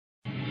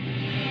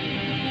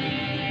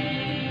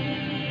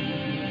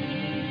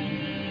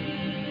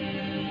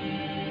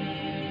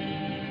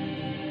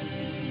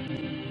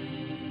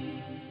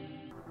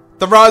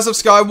The Rise of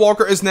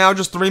Skywalker is now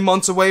just 3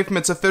 months away from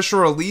its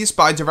official release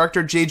by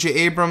director J.J.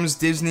 Abrams,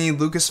 Disney,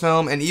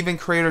 Lucasfilm, and even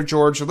creator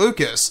George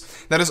Lucas.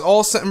 That is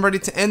all set and ready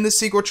to end the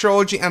sequel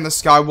trilogy and the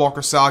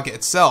Skywalker saga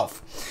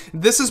itself.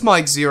 This is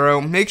Mike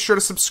Zero. Make sure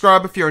to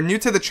subscribe if you are new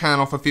to the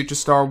channel for future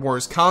Star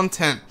Wars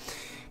content.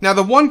 Now,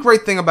 the one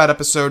great thing about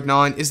Episode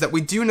 9 is that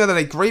we do know that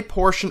a great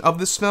portion of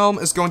this film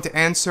is going to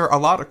answer a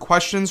lot of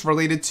questions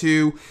related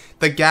to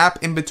the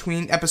gap in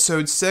between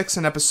Episode 6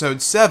 and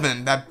Episode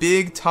 7, that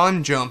big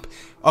time jump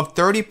of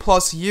 30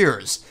 plus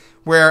years,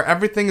 where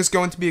everything is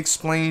going to be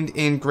explained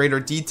in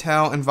greater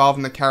detail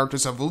involving the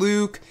characters of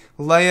Luke,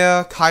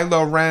 Leia,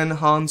 Kylo Ren,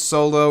 Han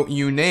Solo,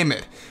 you name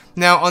it.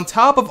 Now, on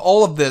top of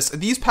all of this,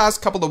 these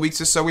past couple of weeks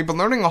or so, we've been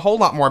learning a whole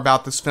lot more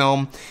about this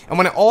film, and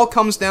when it all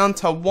comes down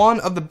to one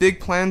of the big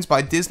plans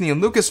by Disney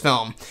and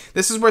Lucasfilm,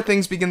 this is where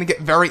things begin to get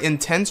very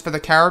intense for the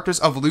characters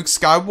of Luke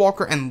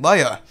Skywalker and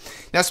Leia.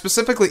 Now,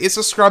 specifically, it's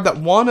described that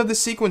one of the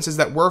sequences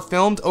that were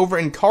filmed over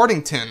in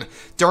Cardington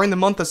during the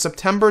month of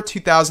September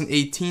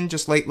 2018,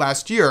 just late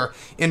last year,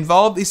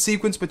 involved a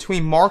sequence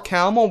between Mark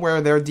Hamill,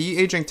 where their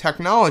de-aging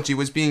technology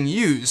was being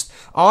used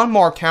on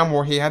Mark Hamill,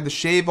 where he had to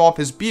shave off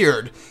his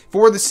beard,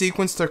 for the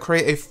sequence to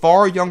create a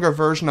far younger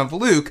version of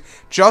Luke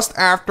just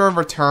after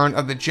Return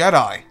of the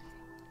Jedi.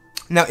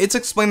 Now, it's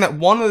explained that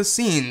one of the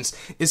scenes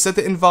is said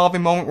to involve a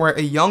moment where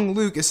a young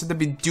Luke is said to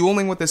be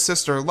dueling with his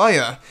sister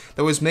Leia,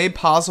 that was made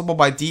possible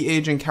by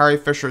de-aging Carrie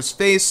Fisher's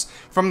face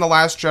from The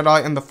Last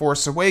Jedi and The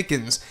Force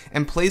Awakens,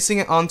 and placing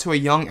it onto a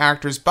young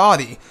actor's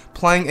body,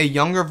 playing a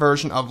younger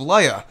version of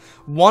Leia.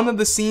 One of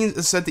the scenes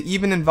is said to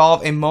even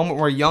involve a moment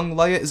where young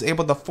Leia is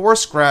able to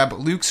force grab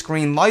Luke's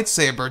green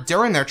lightsaber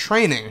during their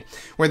training,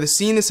 where the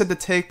scene is said to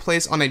take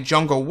place on a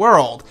jungle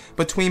world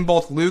between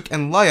both Luke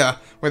and Leia,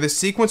 where the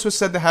sequence was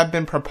said to have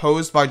been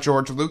proposed by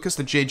George Lucas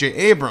to J.J.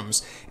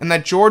 Abrams, and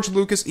that George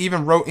Lucas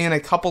even wrote in a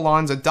couple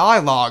lines of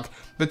dialogue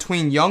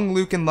between young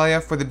Luke and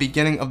Leia for the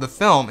beginning of the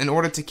film in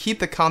order to keep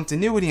the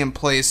continuity in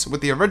place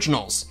with the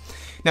originals.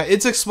 Now,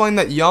 it's explained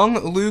that young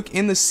Luke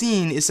in the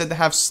scene is said to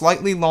have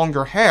slightly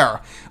longer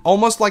hair,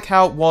 almost like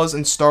how it was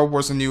in Star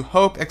Wars A New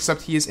Hope,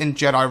 except he is in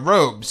Jedi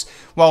robes,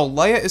 while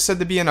Leia is said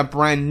to be in a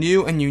brand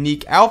new and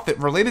unique outfit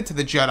related to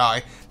the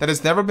Jedi that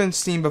has never been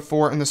seen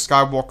before in the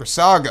Skywalker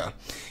saga.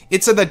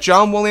 It said that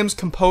John Williams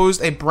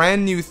composed a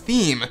brand new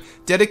theme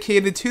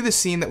dedicated to the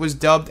scene that was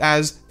dubbed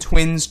as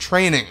Twins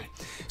Training.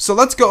 So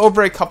let's go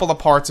over a couple of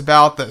parts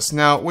about this.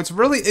 Now, what's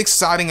really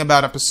exciting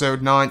about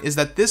Episode 9 is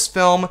that this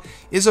film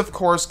is, of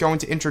course, going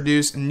to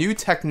introduce new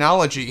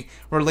technology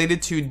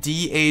related to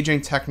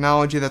de-aging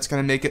technology that's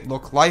going to make it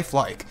look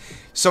lifelike.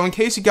 So in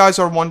case you guys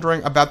are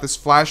wondering about this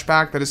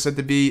flashback that is said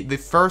to be the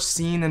first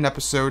scene in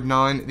Episode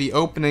 9, the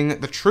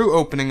opening, the true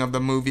opening of the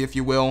movie, if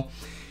you will,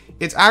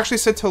 it's actually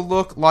said to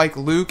look like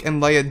Luke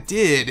and Leia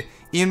did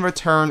in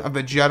Return of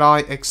the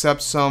Jedi,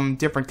 except some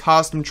different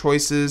costume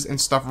choices and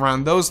stuff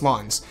around those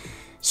lines.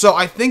 So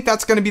I think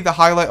that's going to be the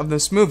highlight of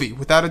this movie,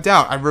 without a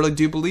doubt. I really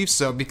do believe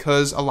so,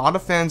 because a lot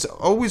of fans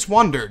always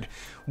wondered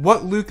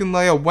what Luke and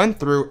Leia went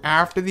through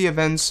after the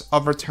events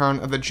of Return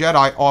of the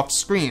Jedi off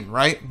screen,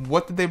 right?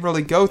 What did they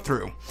really go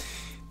through?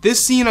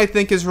 This scene, I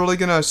think, is really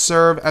going to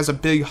serve as a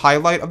big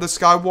highlight of the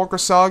Skywalker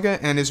saga,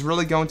 and is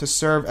really going to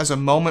serve as a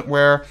moment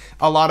where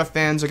a lot of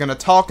fans are going to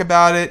talk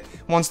about it.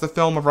 Once the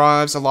film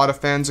arrives, a lot of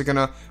fans are going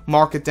to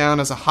mark it down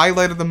as a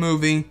highlight of the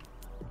movie.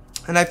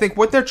 And I think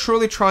what they're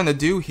truly trying to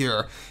do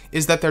here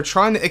is that they're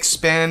trying to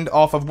expand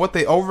off of what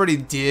they already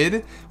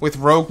did with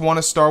Rogue One,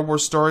 A Star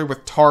Wars Story,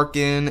 with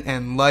Tarkin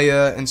and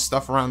Leia and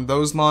stuff around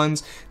those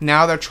lines.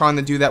 Now they're trying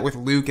to do that with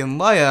Luke and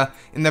Leia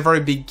in the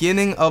very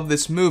beginning of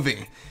this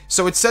movie.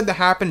 So it's said to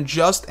happen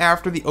just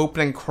after the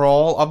opening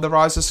crawl of The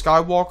Rise of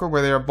Skywalker,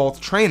 where they are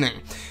both training.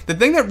 The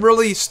thing that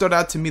really stood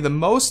out to me the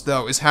most,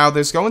 though, is how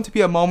there's going to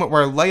be a moment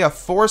where Leia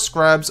force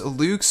grabs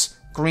Luke's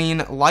green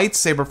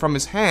lightsaber from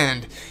his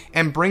hand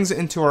and brings it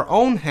into her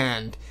own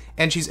hand,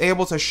 and she's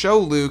able to show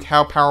Luke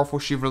how powerful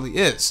she really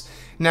is.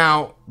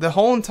 Now, the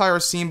whole entire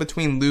scene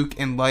between Luke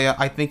and Leia,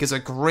 I think, is a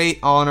great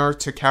honor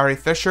to Carrie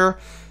Fisher,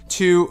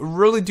 to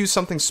really do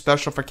something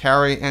special for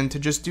Carrie, and to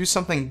just do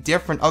something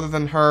different other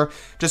than her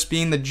just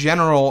being the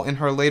general in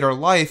her later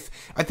life.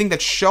 I think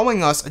that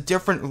showing us a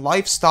different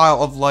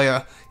lifestyle of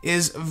Leia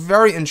is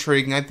very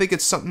intriguing. I think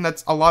it's something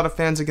that a lot of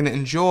fans are going to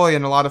enjoy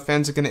and a lot of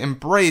fans are going to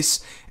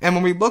embrace. And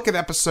when we look at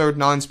Episode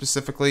 9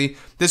 specifically,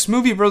 this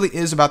movie really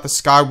is about the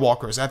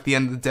Skywalkers at the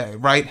end of the day,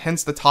 right?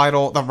 Hence the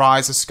title, The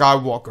Rise of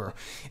Skywalker.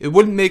 It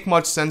wouldn't make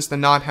much sense to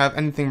not have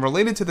anything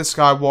related to the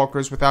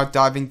Skywalkers without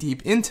diving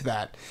deep into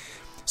that.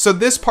 So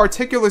this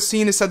particular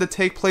scene is said to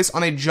take place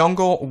on a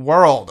jungle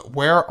world.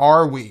 Where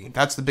are we?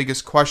 That's the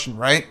biggest question,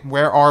 right?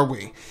 Where are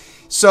we?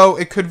 So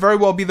it could very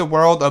well be the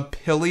world of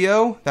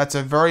Pilio. That's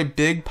a very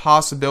big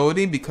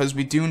possibility, because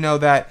we do know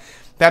that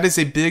that is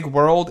a big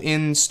world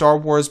in Star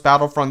Wars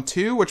Battlefront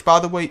 2, which, by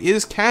the way,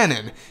 is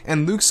canon,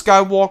 and Luke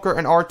Skywalker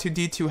and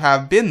R2-D2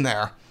 have been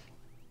there.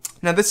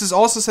 Now, this is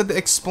also said to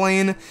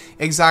explain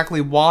exactly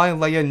why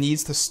Leia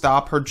needs to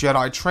stop her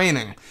Jedi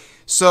training.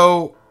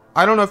 So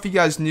I don't know if you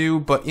guys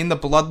knew, but in the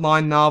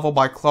Bloodline novel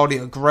by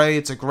Claudia Gray,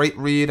 it's a great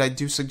read. I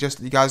do suggest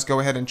that you guys go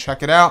ahead and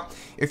check it out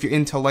if you're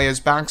into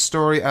Leia's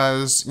backstory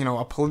as, you know,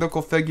 a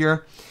political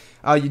figure.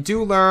 You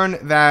do learn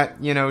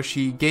that, you know,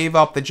 she gave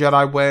up the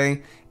Jedi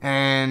way,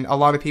 and a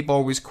lot of people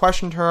always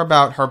questioned her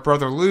about her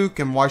brother Luke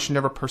and why she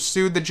never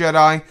pursued the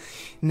Jedi.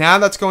 Now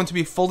that's going to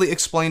be fully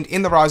explained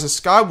in The Rise of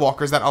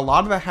Skywalker, that a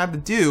lot of that had to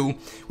do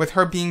with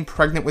her being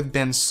pregnant with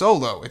Ben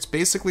Solo. It's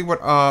basically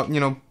what, you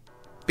know,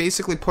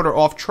 basically put her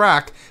off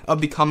track of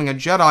becoming a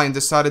Jedi and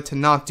decided to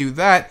not do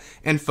that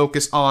and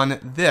focus on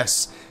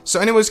this. So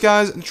anyways,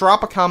 guys,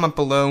 drop a comment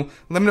below.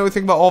 Let me know what you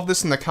think about all of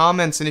this in the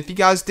comments, and if you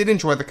guys did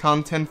enjoy the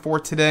content for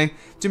today,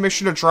 do make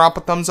sure to drop a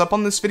thumbs up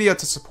on this video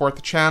to support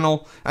the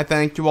channel. I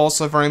thank you all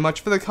so very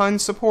much for the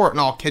kind support, and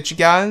I'll catch you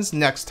guys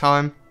next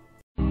time.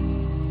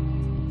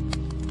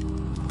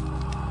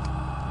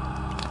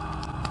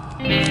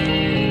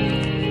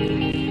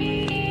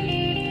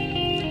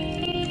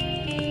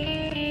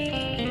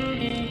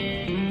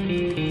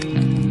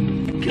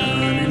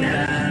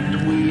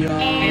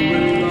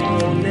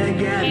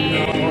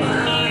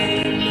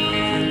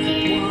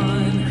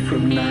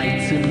 From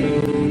night to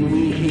moon,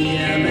 we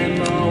hear them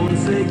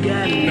moans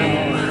again.